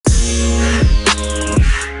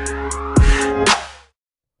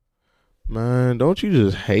man, don't you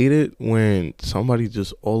just hate it when somebody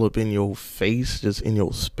just all up in your face, just in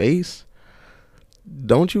your space?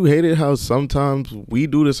 Don't you hate it how sometimes we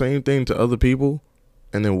do the same thing to other people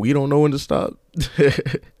and then we don't know when to stop?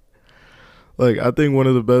 Like, I think one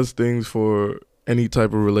of the best things for any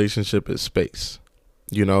type of relationship is space.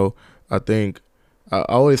 You know, I think I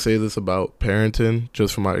always say this about parenting,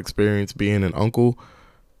 just from my experience being an uncle.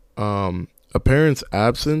 A parent's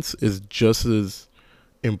absence is just as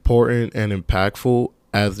important and impactful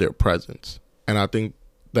as their presence. And I think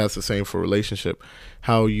that's the same for a relationship.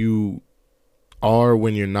 How you are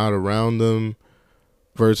when you're not around them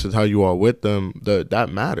versus how you are with them, that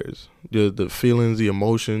matters. The feelings, the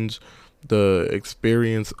emotions, the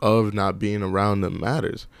experience of not being around them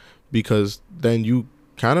matters, because then you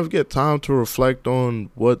kind of get time to reflect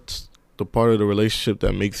on what's the part of the relationship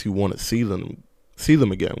that makes you want to see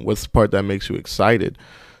them again. What's the part that makes you excited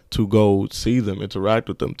to go see them, interact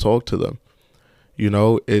with them, talk to them? You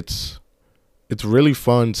know, it's really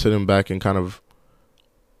fun sitting back and kind of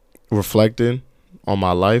reflecting on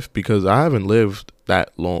my life, because I haven't lived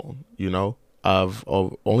that long. You know, I've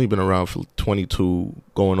only been around for 22,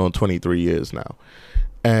 going on 23 years now.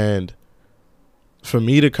 And for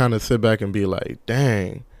me to kind of sit back and be like,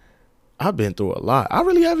 dang, I've been through a lot. I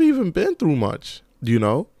really haven't even been through much, you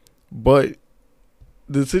know? But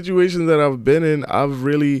the situations that I've been in, I've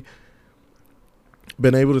really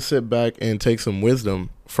been able to sit back and take some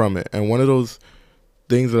wisdom from it. And one of those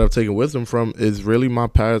things that I've taken wisdom from is really my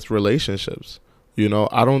past relationships. You know,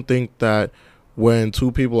 I don't think that when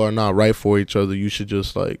two people are not right for each other, you should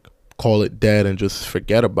just like call it dead and just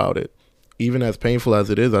forget about it. Even as painful as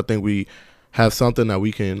it is, I think we have something that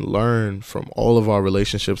we can learn from all of our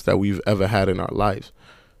relationships that we've ever had in our lives.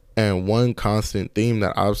 And one constant theme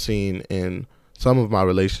that I've seen in some of my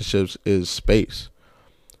relationships is space.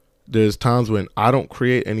 There's times when I don't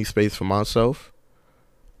create any space for myself,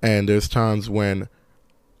 and there's times when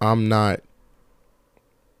I'm not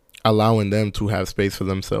allowing them to have space for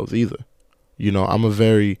themselves either. You know, I'm a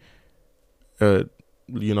very,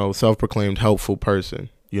 self-proclaimed helpful person.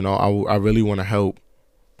 You know, I really want to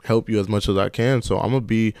help you as much as I can. So I'm going to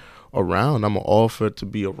be around. I'm going to offer to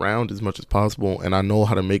be around as much as possible. And I know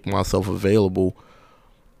how to make myself available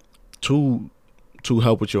to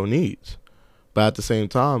help with your needs. But at the same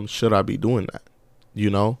time, should I be doing that?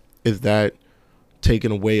 You know, is that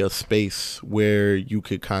taking away a space where you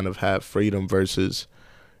could kind of have freedom, versus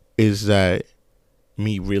is that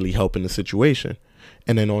me really helping the situation?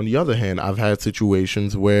 And then on the other hand, I've had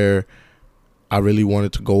situations where I really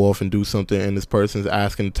wanted to go off and do something, and this person's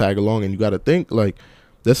asking to tag along, and you got to think, like,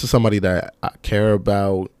 this is somebody that I care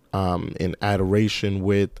about, in adoration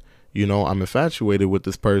with, you know, I'm infatuated with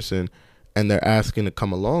this person, and they're asking to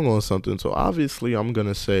come along on something. So obviously I'm going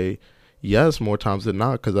to say yes more times than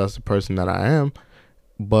not, because that's the person that I am.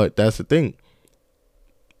 But that's the thing.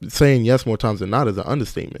 Saying yes more times than not is an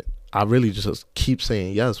understatement. I really just keep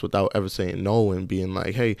saying yes without ever saying no and being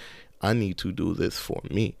like, hey, I need to do this for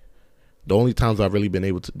me. The only times I've really been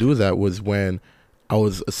able to do that was when I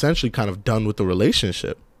was essentially kind of done with the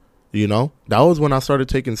relationship. You know, that was when I started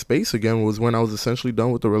taking space again, was when I was essentially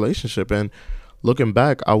done with the relationship. And looking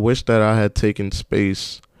back, I wish that I had taken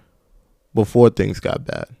space before things got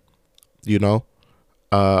bad. You know,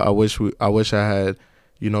 I wish I had,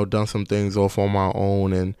 you know, done some things off on my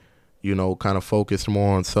own and, you know, kind of focused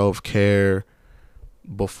more on self-care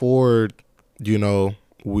before, you know,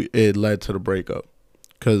 it led to the breakup.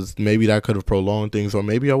 Because maybe that could have prolonged things, or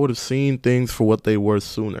maybe I would have seen things for what they were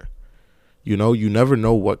sooner. You know, you never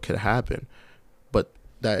know what could happen. But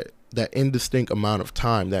that indistinct amount of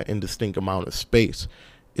time, that indistinct amount of space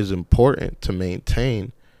is important to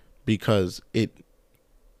maintain, because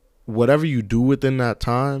whatever you do within that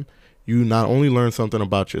time, you not only learn something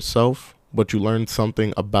about yourself, but you learn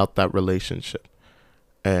something about that relationship.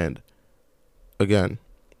 And again,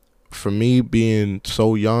 for me being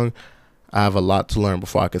so young, I have a lot to learn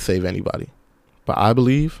before I can save anybody. But I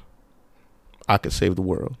believe I could save the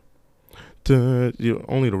world.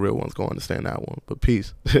 Only the real ones gonna understand that one. But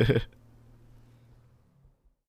peace.